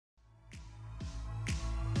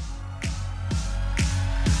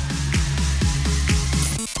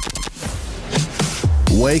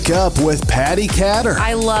Wake Up with Patty Catter.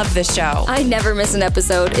 I love the show. I never miss an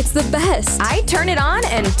episode. It's the best. I turn it on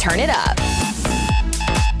and turn it up.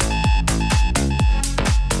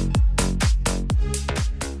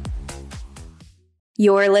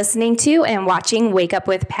 You're listening to and watching Wake Up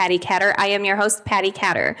with Patty Catter. I am your host, Patty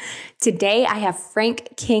Catter. Today, I have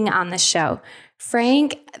Frank King on the show.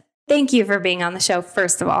 Frank, thank you for being on the show,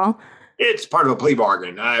 first of all. It's part of a plea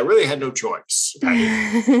bargain. I really had no choice.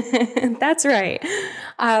 That's right.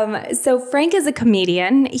 So Frank is a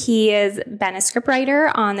comedian. He has been a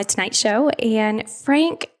scriptwriter on The Tonight Show. And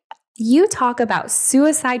Frank, you talk about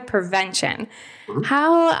suicide prevention. Mm-hmm.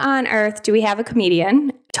 How on earth do we have a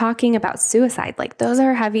comedian talking about suicide? Like, those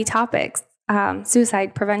are heavy topics.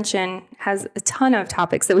 Suicide prevention has a ton of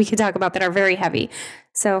topics that we could talk about that are very heavy.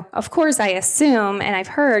 So, of course, I assume, and I've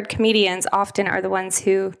heard comedians often are the ones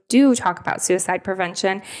who do talk about suicide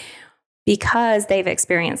prevention because they've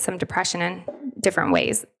experienced some depression in different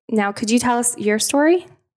ways. Now, could you tell us your story?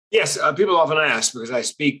 Yes. People often ask, because I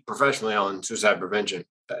speak professionally on suicide prevention,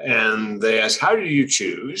 and they ask, how did you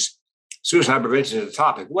choose suicide prevention as a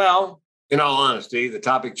topic? Well, in all honesty, the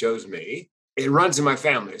topic chose me. It runs in my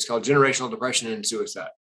family. It's called generational depression and suicide.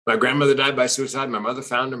 My grandmother died by suicide. My mother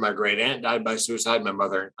found her. My great aunt died by suicide. My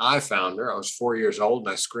mother and I found her. I was 4 years old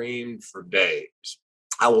and I screamed for days.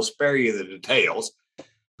 I will spare you the details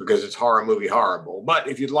because it's horror movie horrible. But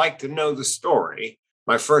if you'd like to know the story,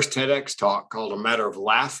 my first TEDx talk called A Matter of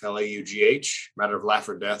Laugh, L-A-U-G-H, Matter of Laugh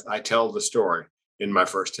or Death, I tell the story in my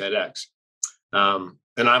first TEDx.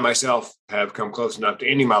 And I myself have come close enough to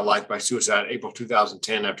ending my life by suicide April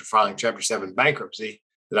 2010 after filing Chapter 7 bankruptcy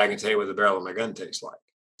that I can tell you what the barrel of my gun tastes like.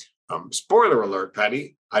 Spoiler alert,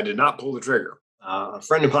 Patty, I did not pull the trigger. A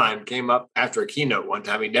friend of mine came up after a keynote one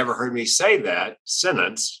time. He never heard me say that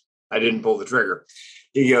sentence. I didn't pull the trigger.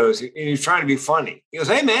 He was trying to be funny. He goes,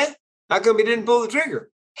 hey, man, how come you didn't pull the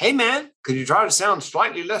trigger? Hey, man, could you try to sound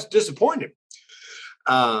slightly less disappointed?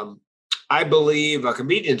 I believe a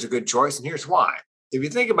comedian's a good choice, and here's why. If you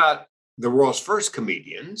think about the world's first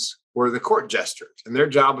comedians were the court jesters, and their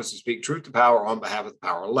job was to speak truth to power on behalf of the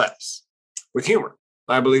powerless with humor.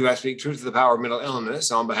 I believe I speak truth to the power of mental illness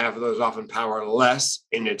on behalf of those often powerless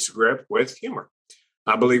in its grip with humor.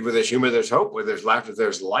 I believe where there's humor, there's hope. Where there's laughter,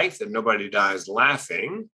 there's life, that nobody dies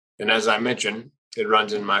laughing. And as I mentioned, it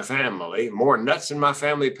runs in my family. More nuts in my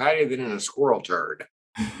family, Patty, than in a squirrel turd.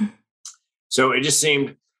 So it just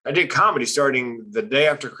seemed, I did comedy starting the day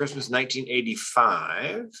after Christmas,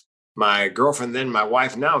 1985. My girlfriend, then my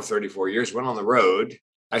wife, now of 34 years, went on the road.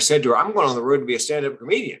 I said to her, I'm going on the road to be a stand-up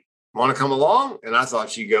comedian. Want to come along? And I thought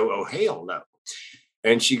she'd go, oh, hell no.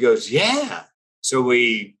 And she goes, yeah. So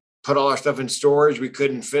we put all our stuff in storage. We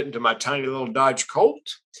couldn't fit into my tiny little Dodge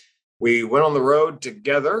Colt. We went on the road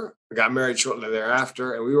together. We got married shortly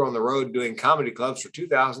thereafter. And we were on the road doing comedy clubs for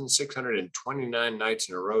 2,629 nights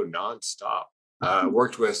in a row, nonstop.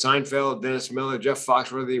 Worked with Seinfeld, Dennis Miller, Jeff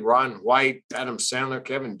Foxworthy, Ron White, Adam Sandler,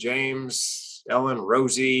 Kevin James, Ellen,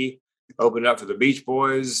 Rosie. Opened up for the Beach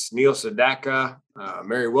Boys, Neil Sedaka,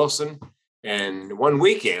 Mary Wilson. And one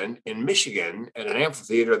weekend in Michigan at an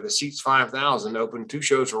amphitheater that seats 5,000, opened 2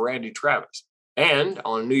 shows for Randy Travis. And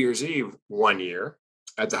on New Year's Eve one year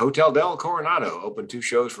at the Hotel Del Coronado, opened 2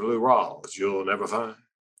 shows for Lou Rawls. You'll never find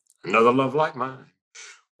another love like mine,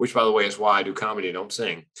 which, by the way, is why I do comedy, don't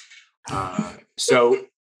sing. So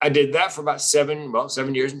I did that for about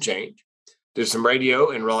 7 years and change. Did some radio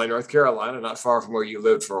in Raleigh, North Carolina, not far from where you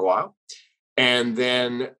lived for a while. And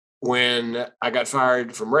then when I got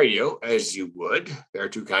fired from radio, as you would, there are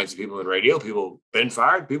 2 kinds of people in radio. People been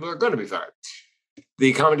fired, people are going to be fired.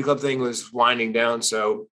 The comedy club thing was winding down,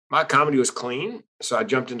 so my comedy was clean. So I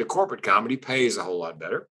jumped into corporate comedy, pays a whole lot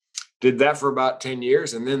better. Did that for about 10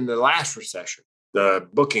 years. And then the last recession, the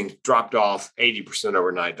bookings dropped off 80%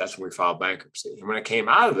 overnight. That's when we filed bankruptcy. And when I came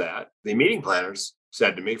out of that, the meeting planners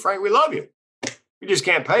said to me, Frank, we love you. We just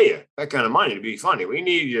can't pay you that kind of money to be funny. We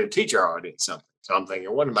need you to teach our audience something. So I'm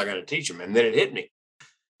thinking, what am I going to teach them? And then it hit me.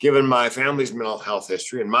 Given my family's mental health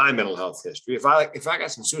history and my mental health history, if I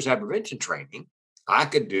got some suicide prevention training, I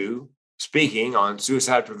could do speaking on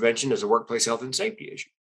suicide prevention as a workplace health and safety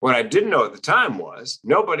issue. What I didn't know at the time was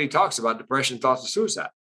nobody talks about depression, thoughts of suicide,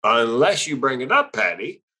 unless you bring it up,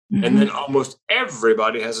 Patty, and then almost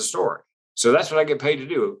everybody has a story. So that's what I get paid to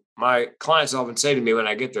do. My clients often say to me when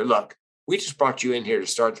I get there, look, we just brought you in here to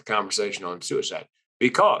start the conversation on suicide,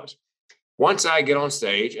 because once I get on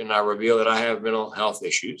stage and I reveal that I have mental health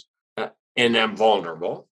issues and I'm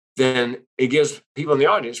vulnerable, then it gives people in the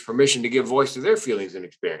audience permission to give voice to their feelings and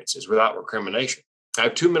experiences without recrimination. I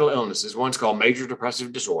have 2 mental illnesses. One's called major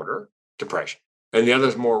depressive disorder, depression, and the other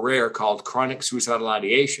is more rare, called chronic suicidal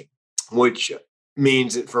ideation, which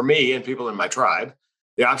means that for me and people in my tribe,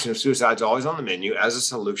 the option of suicide is always on the menu as a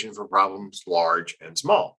solution for problems large and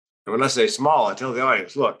small. And when I say small, I tell the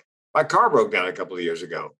audience, look, my car broke down a couple of years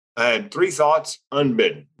ago. I had 3 thoughts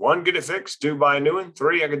unbidden. 1, get it fixed. 2, buy a new one.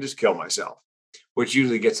 3, I could just kill myself, which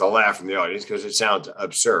usually gets a laugh from the audience because it sounds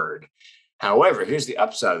absurd. However, here's the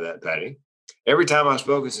upside of that, Patty. Every time I've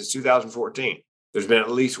spoken since 2014, there's been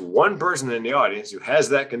at least one person in the audience who has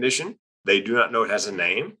that condition. They do not know it has a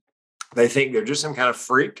name. They think they're just some kind of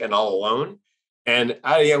freak and all alone. And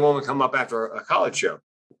I had a young woman come up after a college show.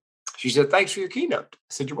 She said, thanks for your keynote. I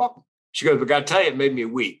said, you're welcome. She goes, but I got to tell you, it made me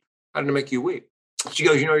weep. How did it make you weep? She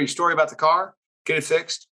goes, you know your story about the car? Get it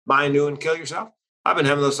fixed, buy a new one, kill yourself? I've been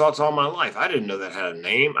having those thoughts all my life. I didn't know that had a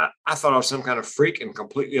name. I thought I was some kind of freak and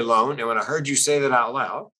completely alone. And when I heard you say that out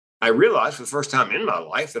loud, I realized for the first time in my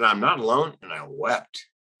life that I'm not alone, and I wept.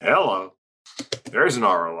 Hello, there's an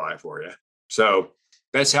ROI for you. So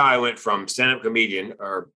that's how I went from stand-up comedian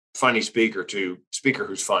or funny speaker to speaker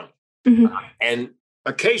who's funny. Mm-hmm. And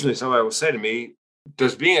occasionally somebody will say to me,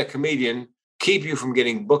 does being a comedian keep you from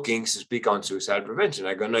getting bookings to speak on suicide prevention?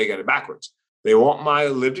 I go, no, you got it backwards. They want my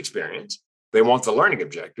lived experience. They want the learning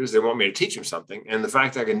objectives. They want me to teach them something. And the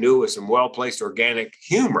fact I can do it with some well-placed organic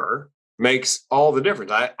humor makes all the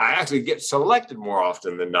difference. I actually get selected more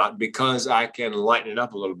often than not because I can lighten it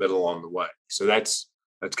up a little bit along the way. So that's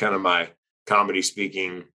kind of my comedy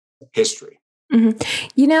speaking history. Mm-hmm.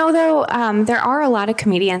 You know, though, there are a lot of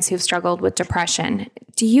comedians who've struggled with depression.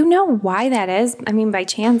 Do you know why that is? I mean, by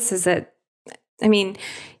chance, is it, I mean,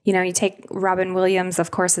 you know, you take Robin Williams,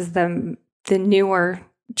 of course, is the newer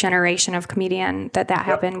generation of comedian that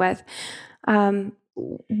happened with.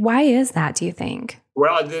 Why is that, do you think?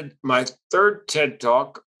 Well, I did my 3rd TED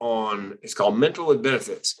Talk on, it's called Mental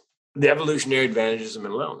Benefits, the Evolutionary Advantages of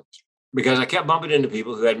Mental Illness. Because I kept bumping into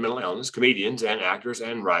people who had mental illness, comedians and actors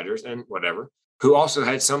and writers and whatever, who also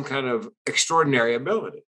had some kind of extraordinary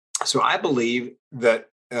ability. So I believe that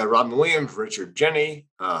Robin Williams, Richard Jeni,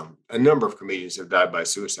 a number of comedians have died by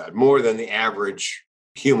suicide, more than the average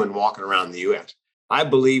human walking around the U.S. I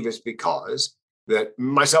believe it's because that,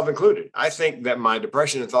 myself included, I think that my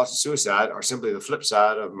depression and thoughts of suicide are simply the flip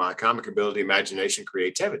side of my comic ability, imagination,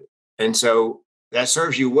 creativity. And so that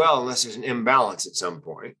serves you well unless there's an imbalance at some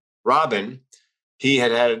point. Robin, he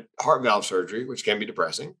had heart valve surgery, which can be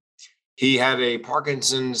depressing. He had a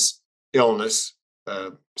Parkinson's illness,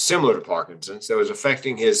 similar to Parkinson's, that was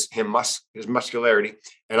affecting his muscularity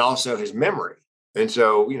and also his memory. And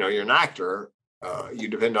so, you know, you're an actor, you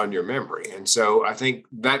depend on your memory. And so I think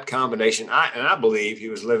that combination, I believe he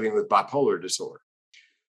was living with bipolar disorder,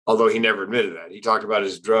 although he never admitted that. He talked about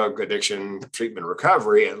his drug addiction, treatment,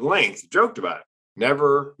 recovery at length, joked about it.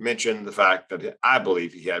 Never mentioned the fact that I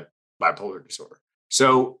believe he had bipolar disorder.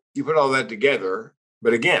 So you put all that together,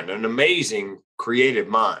 but again, an amazing creative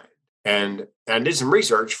mind. And I did some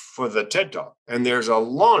research for the TED Talk, and there's a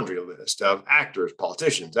laundry list of actors,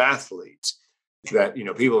 politicians, athletes that, you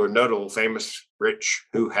know, people are notable, famous, rich,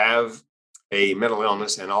 who have a mental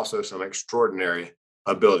illness and also some extraordinary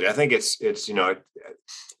ability. I think it's you know,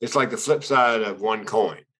 it's like the flip side of one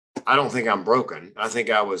coin. I don't think I'm broken. I think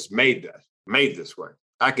I was made this way.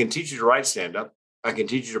 I can teach you to write stand-up. I can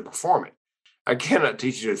teach you to perform it. I cannot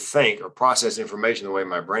teach you to think or process information the way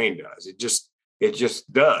my brain does. It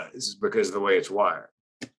just does because of the way it's wired.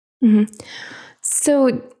 Mm-hmm.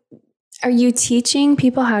 So are you teaching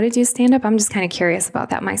people how to do stand-up? I'm just kind of curious about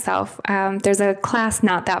that myself. There's a class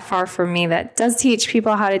not that far from me that does teach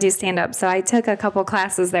people how to do stand-up. So I took a couple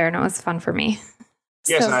classes there and it was fun for me.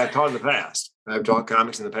 Yes, I have taught in the past. I've taught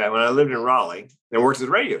comics in the past. When I lived in Raleigh and worked at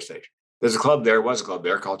the radio station, was a club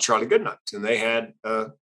there called Charlie Goodnights. And they had,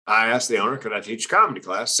 I asked the owner, could I teach a comedy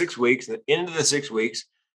class? 6 weeks. And into the 6 weeks,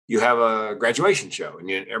 you have a graduation show.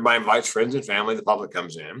 And everybody invites friends and family. The public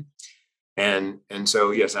comes in. And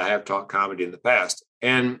so, yes, I have taught comedy in the past.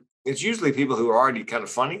 And it's usually people who are already kind of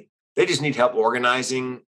funny. They just need help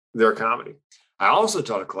organizing their comedy. I also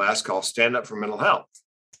taught a class called Stand Up for Mental Health.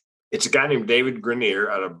 It's a guy named David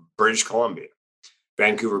Grenier out of British Columbia,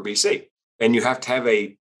 Vancouver, BC. And you have to have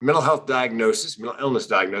a mental health diagnosis, mental illness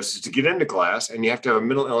diagnosis to get into class, and you have to have a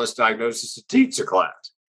mental illness diagnosis to teach the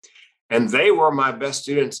class. And they were my best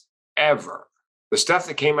students ever. The stuff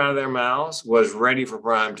that came out of their mouths was ready for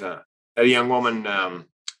prime time. I had a young woman,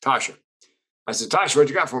 Tasha. I said, Tasha, what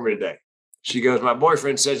you got for me today? She goes, my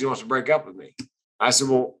boyfriend says he wants to break up with me. I said,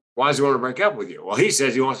 well, why does he want to break up with you? Well, he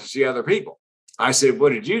says he wants to see other people. I said,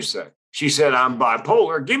 what did you say? She said, I'm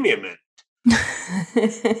bipolar. Give me a minute.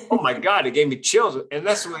 Oh my God, it gave me chills. And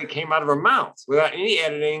that's the way it came out of her mouth without any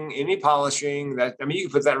editing, any polishing. You can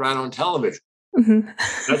put that right on television.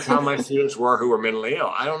 That's how my students were who were mentally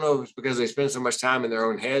ill. I don't know if it's because they spend so much time in their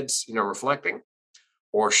own heads, reflecting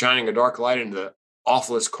or shining a dark light into the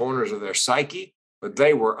awfulest corners of their psyche, but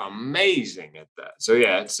they were amazing at that. So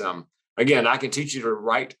yeah, it's again, I can teach you to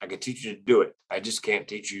write, I can teach you to do it. I just can't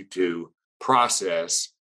teach you to process,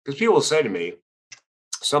 because people will say to me,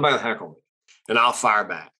 somebody will heckle me and I'll fire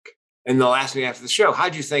back. And they'll ask me after the show,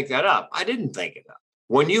 how'd you think that up? I didn't think it up.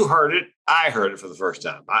 When you heard it, I heard it for the first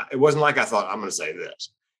time. It wasn't like I thought, I'm going to say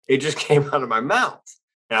this. It just came out of my mouth.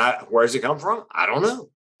 Now, where does it come from? I don't know.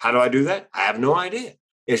 How do I do that? I have no idea.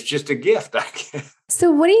 It's just a gift.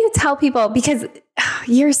 So what do you tell people? Because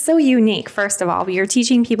you're so unique. First of all, you're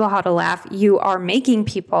teaching people how to laugh. You are making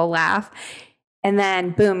people laugh. And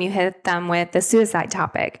then boom, you hit them with the suicide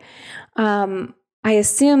topic. I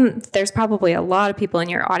assume there's probably a lot of people in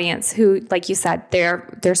your audience who, like you said,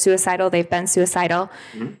 they're suicidal. They've been suicidal.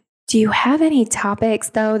 Mm-hmm. Do you have any topics,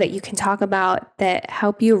 though, that you can talk about that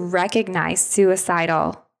help you recognize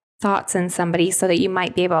suicidal thoughts in somebody so that you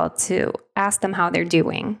might be able to ask them how they're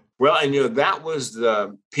doing? Well, and that was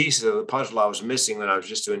the piece of the puzzle I was missing when I was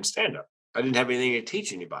just doing stand-up. I didn't have anything to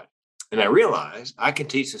teach anybody. And I realized I can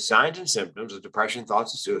teach the signs and symptoms of depression,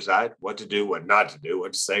 thoughts of suicide, what to do, what not to do,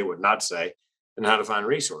 what to say, what not to say, and how to find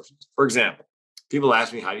resources. For example, people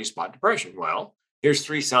ask me, how do you spot depression? Well, here's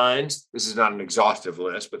 3 signs. This is not an exhaustive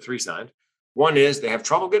list, but 3 signs. 1 is they have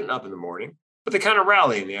trouble getting up in the morning, but they kind of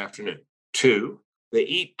rally in the afternoon. 2, they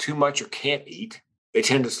eat too much or can't eat. They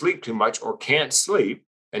tend to sleep too much or can't sleep.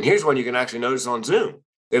 And here's one you can actually notice on Zoom.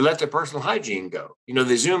 They let their personal hygiene go.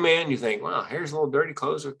 They zoom in, you think, wow, here's a little dirty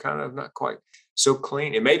clothes are kind of not quite so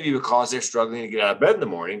clean. It may be because they're struggling to get out of bed in the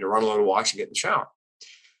morning to run a little wash and get in the shower.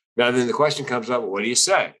 Now, then the question comes up, well, what do you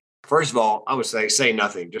say? First of all, I would say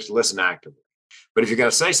nothing, just listen actively. But if you're going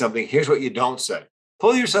to say something, here's what you don't say.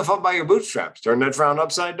 Pull yourself up by your bootstraps. Turn that frown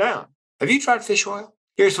upside down. Have you tried fish oil?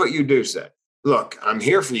 Here's what you do say. Look, I'm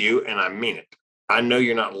here for you and I mean it. I know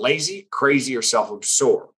you're not lazy, crazy, or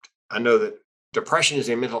self-absorbed. I know that depression is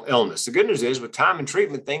a mental illness. The good news is with time and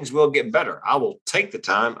treatment, things will get better. I will take the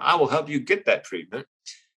time. I will help you get that treatment.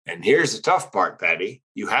 And here's the tough part, Patty.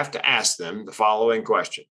 You have to ask them the following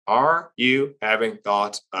question. Are you having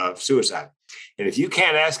thoughts of suicide? And if you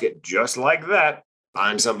can't ask it just like that,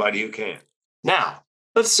 find somebody who can. Now,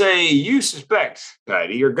 let's say you suspect,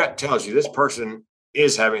 Patty, your gut tells you this person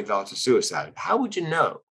is having thoughts of suicide. How would you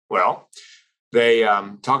know? Well, they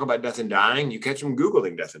talk about death and dying. You catch them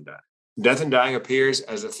Googling death and dying. Death and dying appears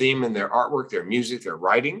as a theme in their artwork, their music, their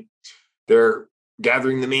writing. They're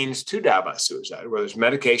gathering the means to die by suicide, whether it's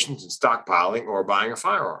medications and stockpiling or buying a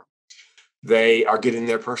firearm. They are getting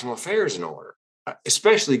their personal affairs in order,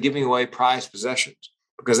 especially giving away prized possessions,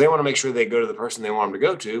 because they want to make sure they go to the person they want them to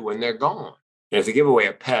go to when they're gone. And if they give away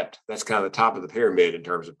a pet, that's kind of the top of the pyramid in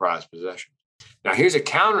terms of prized possessions. Now, here's a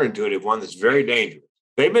counterintuitive one that's very dangerous.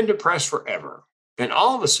 They've been depressed forever, and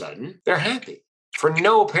all of a sudden, they're happy for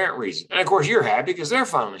no apparent reason. And of course, you're happy because they're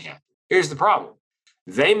finally happy. Here's the problem.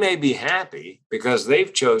 They may be happy because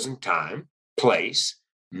they've chosen time, place,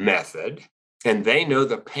 method, and they know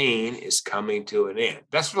the pain is coming to an end.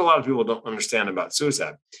 That's what a lot of people don't understand about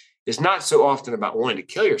suicide. It's not so often about wanting to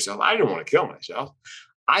kill yourself. I didn't want to kill myself.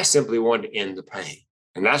 I simply wanted to end the pain.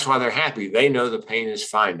 And that's why they're happy. They know the pain is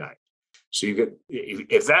finite. So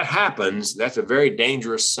if that happens, that's a very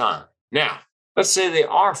dangerous sign. Now, let's say they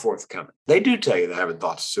are forthcoming. They do tell you they're having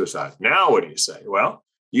thoughts of suicide. Now, what do you say? Well,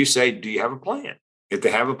 you say, do you have a plan? If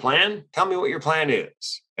they have a plan, tell me what your plan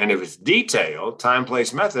is. And if it's detailed, time,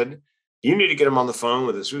 place, method, you need to get them on the phone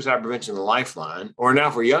with the Suicide Prevention Lifeline, or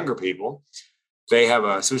now for younger people, they have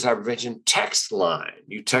a suicide prevention text line.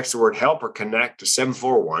 You text the word help or connect to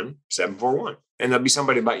 741-741, and there'll be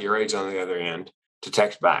somebody about your age on the other end to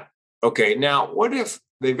text back. Okay, now what if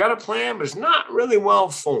they've got a plan, but it's not really well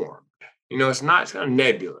formed? It's kind of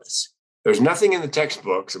nebulous. There's nothing in the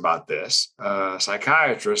textbooks about this. A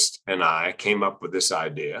psychiatrist and I came up with this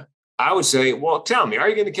idea. I would say, well, tell me, are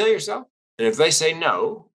you going to kill yourself? And if they say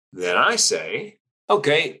no, then I say,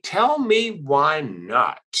 okay, tell me why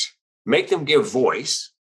not. Make them give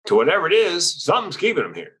voice to whatever it is. Something's keeping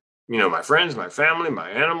them here. My friends, my family, my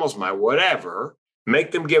animals, my whatever.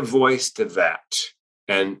 Make them give voice to that.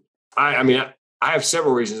 And I have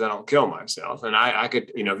several reasons I don't kill myself. And I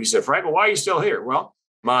could, if you said, Frank, well, why are you still here? Well,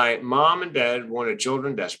 my mom and dad wanted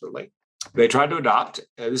children desperately. They tried to adopt.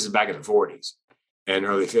 This is back in the 40s and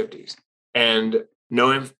early 50s. And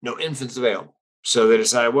no infants available. So they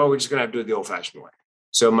decided, well, we're just going to have to do it the old-fashioned way.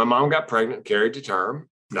 So my mom got pregnant, carried to term,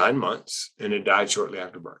 9 months, and it died shortly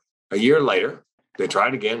after birth. A year later, they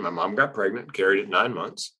tried again. My mom got pregnant, carried it 9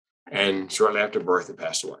 months, and shortly after birth, it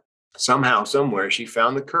passed away. Somehow, somewhere, she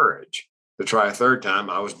found the courage to try a third time.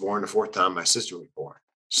 I was born the fourth time my sister was born.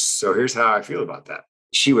 So here's how I feel about that.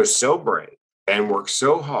 She was so brave and worked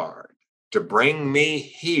so hard to bring me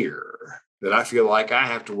here that I feel like I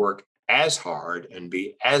have to work as hard and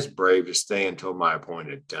be as brave to stay until my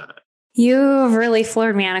appointed time. You've really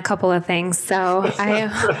floored me on a couple of things. So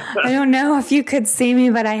I don't know if you could see me,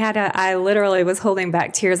 but I literally was holding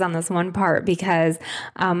back tears on this one part because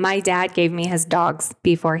my dad gave me his dogs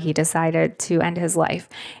before he decided to end his life.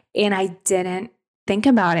 And I didn't think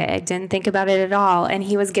about it. I didn't think about it at all. And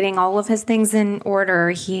he was getting all of his things in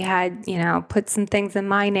order. He had, put some things in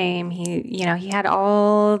my name. He had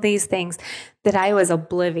all these things that I was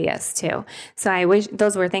oblivious to. So I wish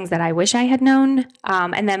those were things that I wish I had known.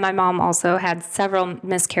 And then my mom also had several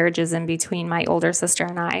miscarriages in between my older sister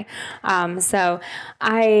and I. So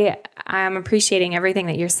I'm appreciating everything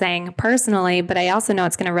that you're saying personally, but I also know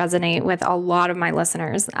it's going to resonate with a lot of my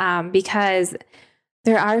listeners because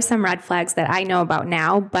there are some red flags that I know about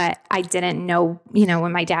now, but I didn't know,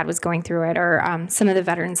 when my dad was going through it or some of the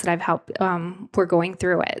veterans that I've helped were going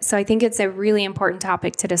through it. So I think it's a really important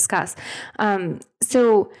topic to discuss.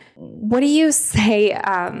 So what do you say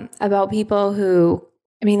about people who,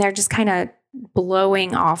 they're just kind of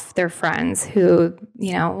blowing off their friends who,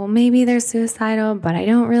 well, maybe they're suicidal, but I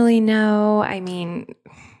don't really know. I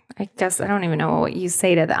guess I don't even know what you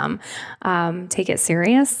say to them. Take it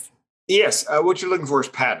serious? Yes. What you're looking for is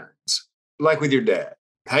patterns, like with your dad.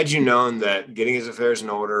 Had you known that getting his affairs in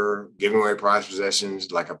order, giving away prized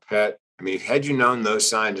possessions like a pet, had you known those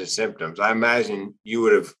signs and symptoms, I imagine you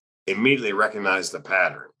would have immediately recognized the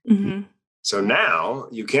pattern. Mm-hmm. So now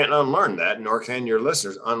you can't unlearn that, nor can your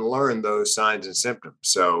listeners unlearn those signs and symptoms.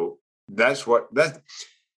 So the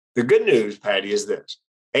good news, Patty, is this.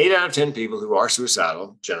 8 out of 10 people who are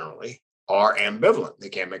suicidal generally are ambivalent. They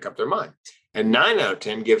can't make up their mind. And 9 out of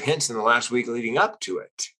 10 give hints in the last week leading up to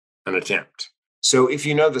it, an attempt. So if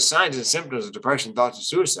you know the signs and symptoms of depression, thoughts of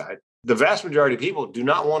suicide, the vast majority of people do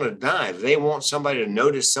not want to die. They want somebody to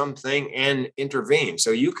notice something and intervene.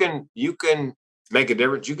 So you can make a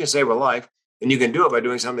difference. You can save a life, and you can do it by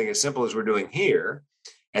doing something as simple as we're doing here.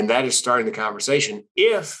 And that is starting the conversation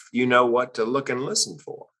if you know what to look and listen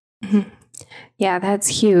for. Mm-hmm. Yeah, that's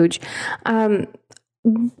huge.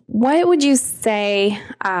 What would you say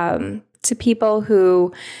to people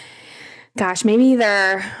who, gosh, maybe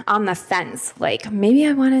they're on the fence, like maybe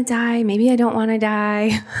I want to die, maybe I don't want to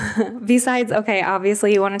die. Besides, okay,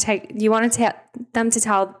 obviously you want them to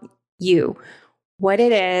tell you what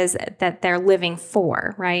it is that they're living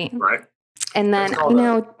for, right? Right. And then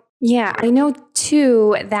I know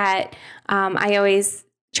too that I always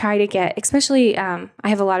try to get, especially I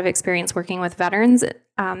have a lot of experience working with veterans,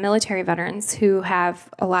 military veterans who have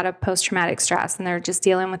a lot of post-traumatic stress and they're just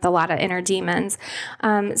dealing with a lot of inner demons.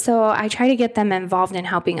 So I try to get them involved in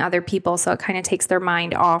helping other people. So it kind of takes their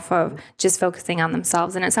mind off of just focusing on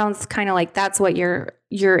themselves. And it sounds kind of like that's what you're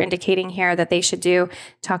indicating here that they should do.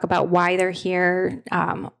 Talk about why they're here.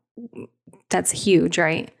 That's huge,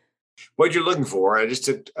 right? What you're looking for, I just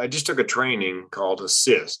took a training called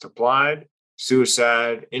ASSIST, Applied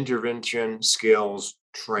Suicide Intervention Skills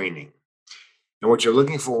Training. And what you're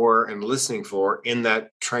looking for and listening for in that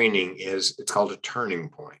training it's called a turning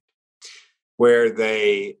point, where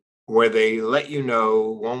they let you know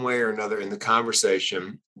one way or another in the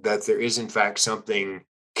conversation that there is in fact something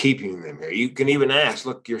keeping them here. You can even ask,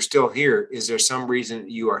 look, you're still here. Is there some reason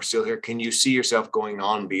you are still here? Can you see yourself going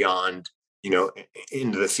on beyond,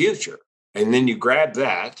 into the future? And then you grab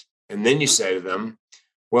that and then you say to them,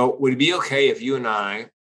 well, would it be okay if you and I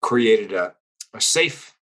created a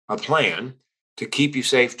plan to keep you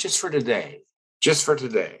safe just for today?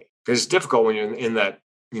 Because it's difficult when you're in that,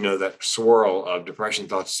 that swirl of depression,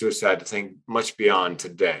 thoughts, suicide to think much beyond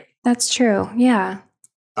today. That's true. Yeah.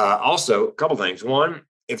 Also, a couple things. One,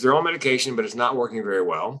 if they're on medication, but it's not working very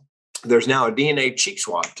well, there's now a DNA cheek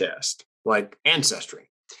swab test, like Ancestry.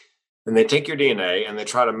 And they take your DNA and they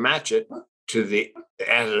try to match it to the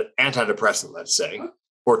antidepressant, let's say,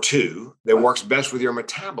 or two that works best with your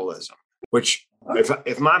metabolism, which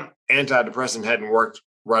if my antidepressant hadn't worked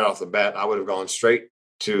right off the bat, I would have gone straight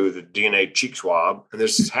to the DNA cheek swab. And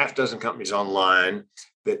there's half dozen companies online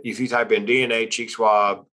that if you type in DNA cheek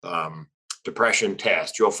swab depression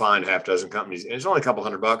test, you'll find half dozen companies. And it's only a couple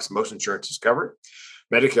 $100. Most insurances cover it.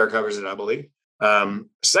 Medicare covers it, I believe.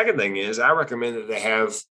 Second thing is I recommend that they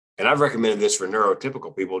have, and I've recommended this for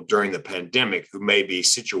neurotypical people during the pandemic who may be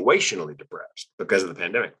situationally depressed because of the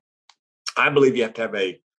pandemic. I believe you have to have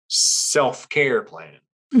a self-care plan.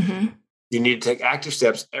 Mm-hmm. You need to take active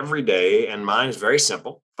steps every day. And mine is very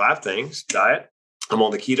simple. 5 things. Diet. I'm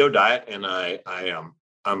on the keto diet and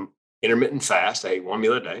I'm intermittent fast. I eat 1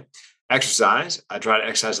 meal a day. Exercise. I try to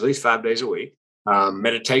exercise at least 5 days a week.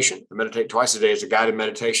 Meditation. I meditate twice a day as a guided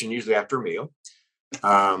meditation, usually after a meal.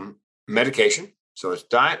 Medication. So it's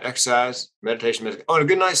diet, exercise, meditation, and a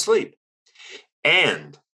good night's sleep.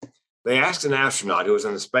 And they asked an astronaut who was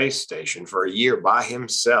on the space station for a year by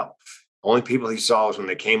himself. Only people he saw was when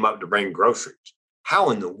they came up to bring groceries. How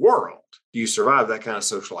in the world do you survive that kind of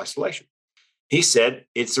social isolation? He said,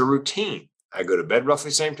 it's a routine. I go to bed roughly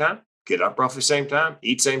the same time, get up roughly the same time,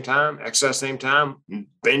 eat same time, exercise same time,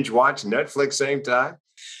 binge watch Netflix same time.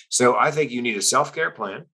 So I think you need a self-care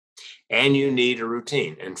plan and you need a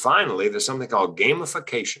routine. And finally, there's something called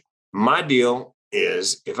gamification. My deal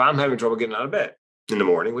is if I'm having trouble getting out of bed in the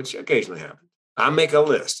morning, which occasionally happens, I make a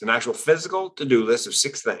list, an actual physical to-do list of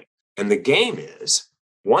 6 things. And the game is,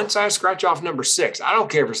 once I scratch off number 6, I don't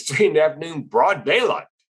care if it's 3 in the afternoon, broad daylight,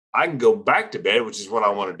 I can go back to bed, which is what I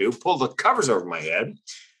want to do, pull the covers over my head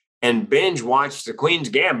and binge watch The Queen's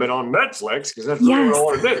Gambit on Netflix because that's what I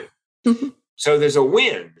want to do. So there's a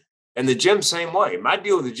win. And the gym, same way. My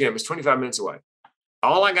deal with the gym is 25 minutes away.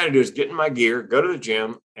 All I got to do is get in my gear, go to the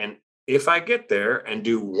gym, and if I get there and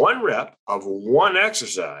do 1 rep of 1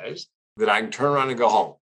 exercise, then I can turn around and go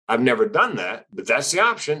home. I've never done that, but that's the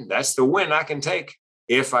option. That's the win I can take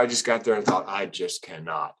if I just got there and thought, I just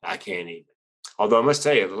cannot. I can't even. Although I must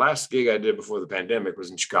tell you, the last gig I did before the pandemic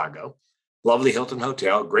was in Chicago. Lovely Hilton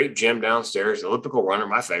Hotel, great gym downstairs, elliptical runner,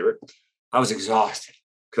 my favorite. I was exhausted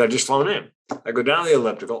because I'd just flown in. I go down the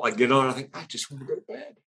elliptical, I get on, I think, I just want to go to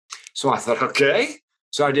bed. So I thought, okay.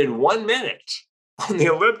 So I did 1 minute on the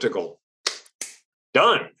elliptical.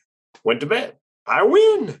 Done. Went to bed. I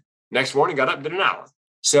win. Next morning, got up, did an hour.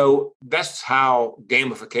 So that's how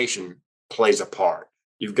gamification plays a part.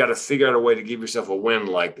 You've got to figure out a way to give yourself a win,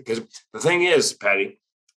 because the thing is, Patty,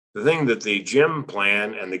 the thing that the gym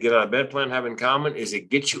plan and the get out of bed plan have in common is it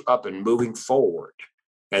gets you up and moving forward.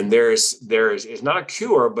 And it's not a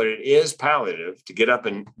cure, but it is palliative to get up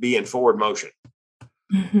and be in forward motion.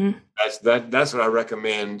 Mm-hmm. That's what I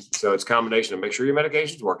recommend. So it's a combination of make sure your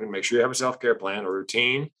medication's working, make sure you have a self-care plan, a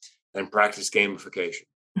routine, and practice gamification.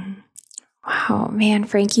 Wow, man,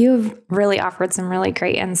 Frank, you've really offered some really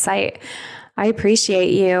great insight. I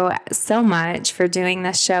appreciate you so much for doing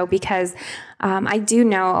this show because I do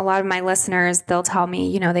know a lot of my listeners, they'll tell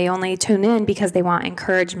me, they only tune in because they want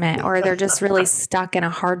encouragement or they're just really stuck in a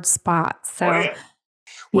hard spot. So,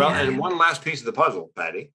 And one last piece of the puzzle,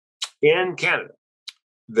 Patty, in Canada,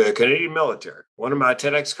 the Canadian military, one of my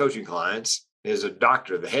TEDx coaching clients is a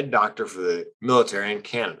doctor, the head doctor for the military in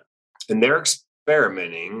Canada. And they're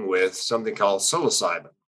experimenting with something called psilocybin,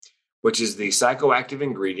 which is the psychoactive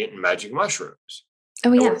ingredient in magic mushrooms.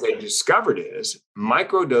 Oh, yeah. And what they discovered is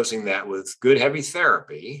microdosing that with good heavy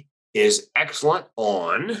therapy is excellent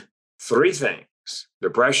on 3 things: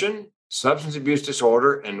 depression, substance abuse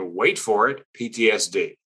disorder, and wait for it,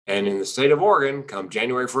 PTSD. And in the state of Oregon, come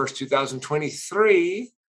January 1st,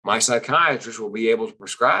 2023, my psychiatrist will be able to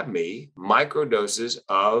prescribe me microdoses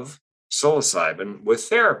of psilocybin with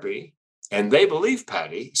therapy. And they believe,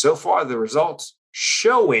 Patty, so far the results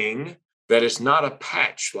showing that it's not a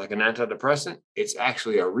patch like an antidepressant. It's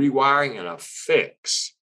actually a rewiring and a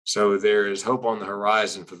fix. So there is hope on the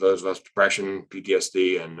horizon for those of us with depression,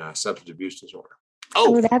 PTSD, and substance abuse disorder.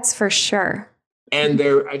 Oh, that's for sure. And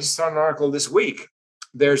I just saw an article this week.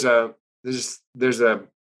 There's a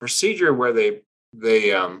procedure where they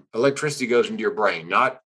electricity goes into your brain,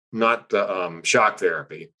 not the shock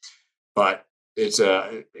therapy, but it's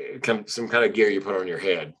some kind of gear you put on your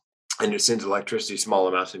head, and it sends electricity, small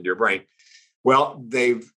amounts, into your brain. Well,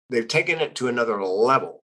 they've taken it to another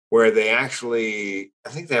level where they actually, I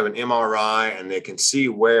think they have an MRI and they can see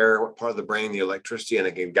what part of the brain the electricity, and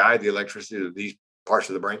they can guide the electricity to these parts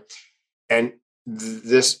of the brain. And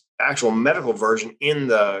this actual medical version in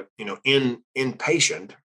the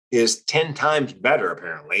inpatient is 10 times better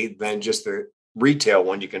apparently than just the retail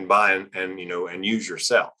one you can buy and use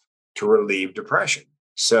yourself to relieve depression.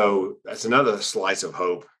 So that's another slice of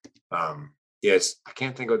hope. Yes, I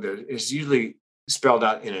can't think of it's usually spelled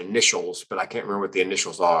out in initials, but I can't remember what the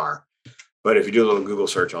initials are. But if you do a little Google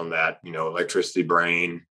search on that, electricity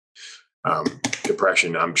brain,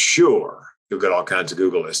 depression, I'm sure you'll get all kinds of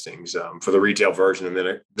Google listings for the retail version.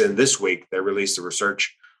 And then this week they released the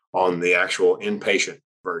research on the actual inpatient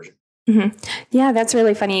version. Yeah, that's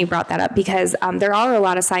really funny you brought that up because there are a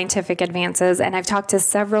lot of scientific advances. And I've talked to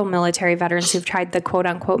several military veterans who've tried the quote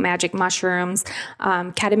unquote magic mushrooms.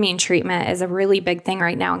 Ketamine treatment is a really big thing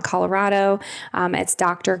right now in Colorado. It's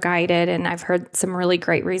doctor guided, and I've heard some really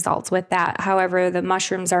great results with that. However, the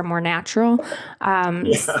mushrooms are more natural.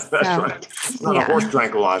 That's right. It's not a horse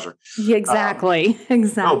tranquilizer. Exactly.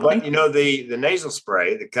 Exactly. No, but the nasal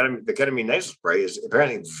spray, the ketamine nasal spray is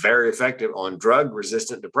apparently very effective on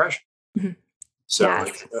drug-resistant depression. Mhm. So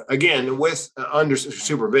Yes. again, with under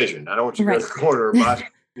supervision. I don't want you to go to the corner about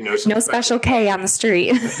No special K on the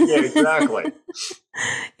street. Yeah, exactly.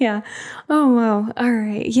 Yeah. Oh, wow. All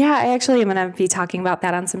right. Yeah, I actually am going to be talking about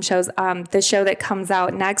that on some shows. The show that comes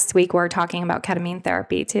out next week, we're talking about ketamine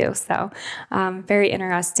therapy too. So very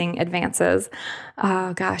interesting advances.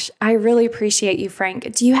 Oh, gosh. I really appreciate you,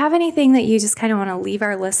 Frank. Do you have anything that you just kind of want to leave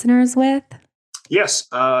our listeners with? Yes.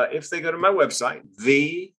 If they go to my website,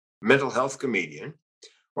 The Mental Health Comedian,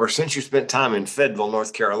 or since you spent time in Fayetteville,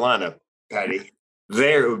 North Carolina, Patty,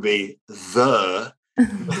 there would be The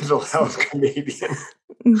Mental Health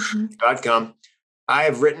Comedian.com. I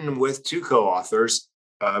have written with two co-authors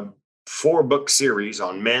a 4-book series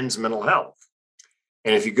on men's mental health.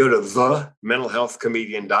 And if you go to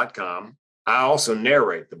thementalhealthcomedian.com, I also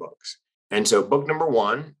narrate the books. And so book number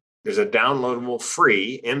 1, there's a downloadable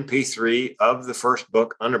free MP3 of the first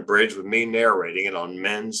book, unabridged, with me narrating it on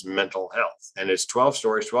men's mental health. And it's 12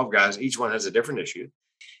 stories, 12 guys. Each one has a different issue.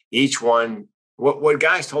 Each one, what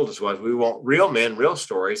guys told us was we want real men, real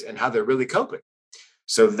stories, and how they're really coping.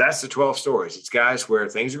 So that's the 12 stories. It's guys where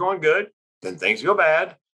things are going good, then things go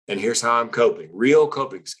bad, and here's how I'm coping. Real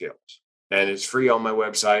coping skills. And it's free on my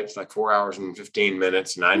website. It's like 4 hours and 15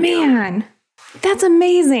 minutes. Man, that's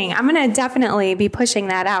amazing. I'm going to definitely be pushing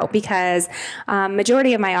that out because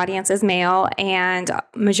majority of my audience is male, and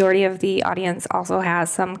majority of the audience also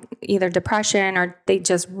has some either depression or they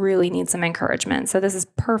just really need some encouragement. So this is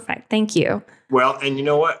perfect. Thank you. Well, and you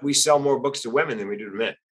know what? We sell more books to women than we do to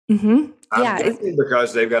men. Yeah,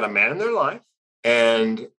 because they've got a man in their life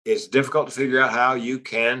and it's difficult to figure out how you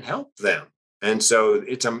can help them. And so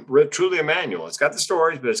it's truly a manual. It's got the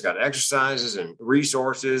stories, but it's got exercises and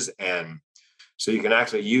resources. And so you can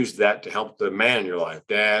actually use that to help the man in your life,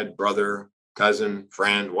 dad, brother, cousin,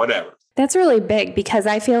 friend, whatever. That's really big because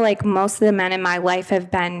I feel like most of the men in my life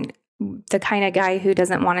have been the kind of guy who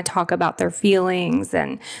doesn't want to talk about their feelings.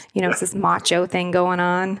 And, it's this macho thing going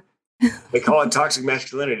on. They call it toxic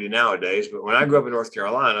masculinity nowadays. But when I grew up in North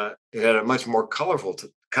Carolina, it had a much more colorful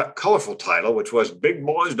title, which was Big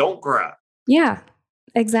Boys Don't Cry. Yeah,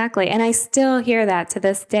 exactly. And I still hear that to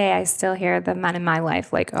this day. I still hear the men in my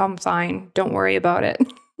life like, oh, I'm fine. Don't worry about it.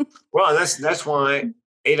 Well, that's why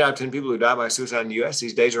 8 out of 10 people who die by suicide in the U.S.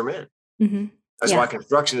 these days are men. That's why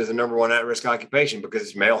construction is the number 1 at-risk occupation, because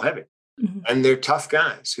it's male heavy. And they're tough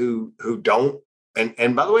guys who don't.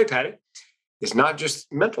 And by the way, Patty, it's not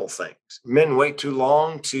just mental things. Men wait too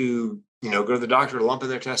long to, go to the doctor with a lump in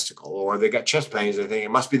their testicle, or they got chest pains. They think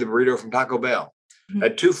it must be the burrito from Taco Bell. I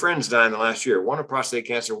had 2 friends die in the last year, one of prostate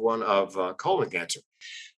cancer, one of colon cancer.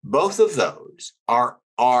 Both of those are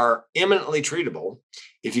eminently treatable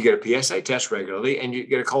if you get a PSA test regularly and you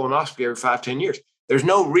get a colonoscopy every 5-10 years. There's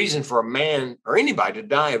no reason for a man or anybody to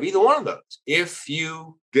die of either one of those if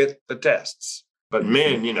you get the tests. But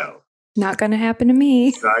men, not going to happen to me.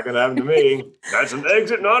 It's not going to happen to me. That's an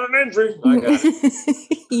exit, not an entry. I got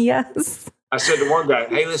it. Yes. I said to one guy,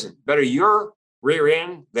 hey, listen, better your rear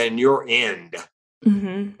end than your end.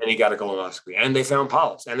 And he got a colonoscopy, and they found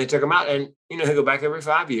polyps, and they took him out. And, he'll go back every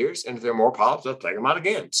 5 years. And if there are more polyps, they'll take him out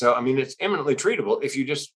again. So, it's eminently treatable if you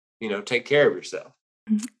just, take care of yourself.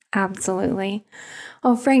 Absolutely.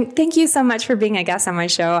 Oh, Frank, thank you so much for being a guest on my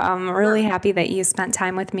show. I'm really happy that you spent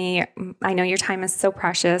time with me. I know your time is so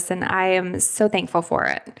precious, and I am so thankful for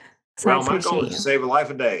it. So well, my goal is to save a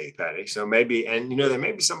life a day, Patty. So maybe, and there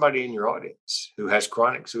may be somebody in your audience who has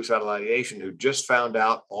chronic suicidal ideation who just found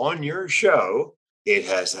out on your show it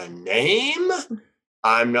has a name.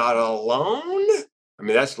 I'm not alone.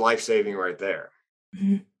 That's life-saving right there.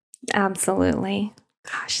 Absolutely.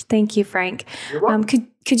 Gosh, thank you, Frank. You're welcome.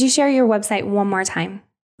 Could you share your website one more time?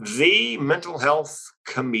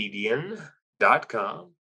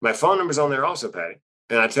 TheMentalHealthComedian.com. My phone number's on there also, Patty.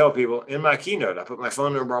 And I tell people in my keynote, I put my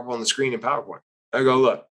phone number up on the screen in PowerPoint. I go,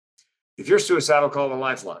 look, if you're suicidal, call the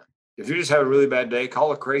Lifeline. If you're just having a really bad day,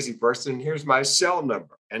 call a crazy person. Here's my cell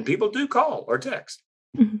number. And people do call or text.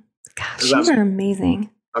 Gosh, you are amazing.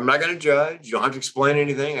 I'm not going to judge. You don't have to explain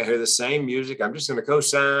anything. I hear the same music. I'm just going to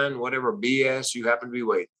co-sign whatever BS you happen to be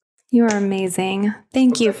waiting. You are amazing.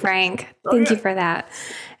 Thank you, Frank. Thank you for that.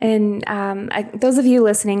 And those of you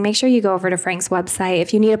listening, make sure you go over to Frank's website.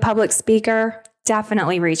 If you need a public speaker,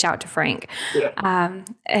 definitely reach out to Frank. Yeah.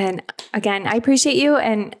 And again, I appreciate you.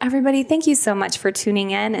 And everybody, thank you so much for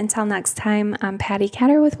tuning in. Until next time, I'm Patty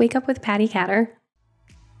Catter with Wake Up with Patty Catter.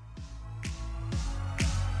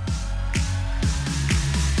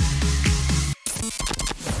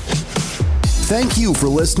 Thank you for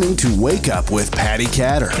listening to Wake Up with Patty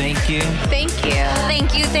Catter. Thank you. Thank you.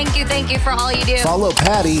 Thank you, thank you, thank you for all you do. Follow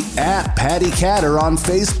Patty at Patty Catter on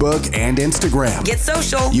Facebook and Instagram. Get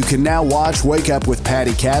social. You can now watch Wake Up with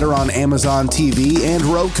Patty Catter on Amazon TV and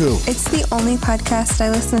Roku. It's the only podcast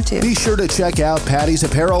I listen to. Be sure to check out Patty's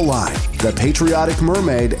apparel line, The Patriotic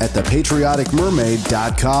Mermaid, at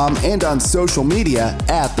thepatrioticmermaid.com and on social media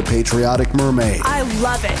at The Patriotic Mermaid. I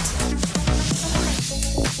love it.